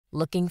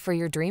Looking for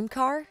your dream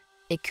car?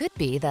 It could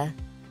be the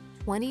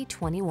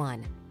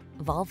 2021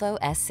 Volvo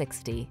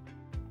S60.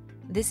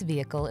 This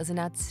vehicle is an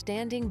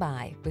outstanding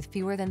buy with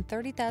fewer than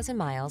 30,000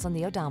 miles on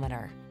the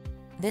odometer.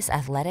 This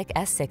athletic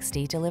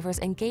S60 delivers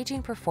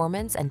engaging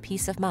performance and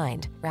peace of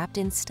mind wrapped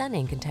in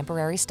stunning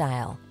contemporary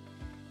style.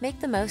 Make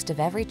the most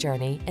of every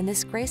journey in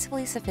this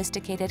gracefully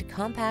sophisticated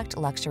compact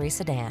luxury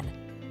sedan.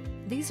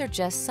 These are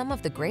just some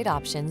of the great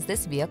options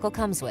this vehicle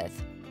comes with: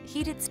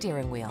 heated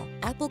steering wheel,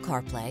 Apple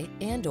CarPlay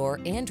and/or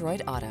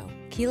Android Auto,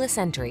 keyless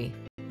entry,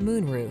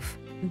 moonroof,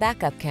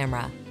 backup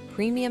camera,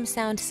 premium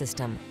sound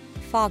system,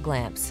 fog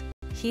lamps,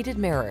 heated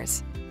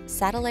mirrors,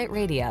 satellite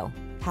radio,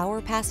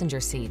 power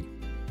passenger seat.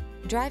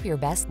 Drive your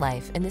best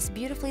life in this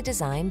beautifully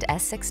designed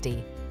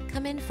S60.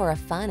 Come in for a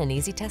fun and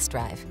easy test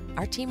drive.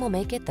 Our team will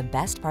make it the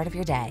best part of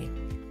your day.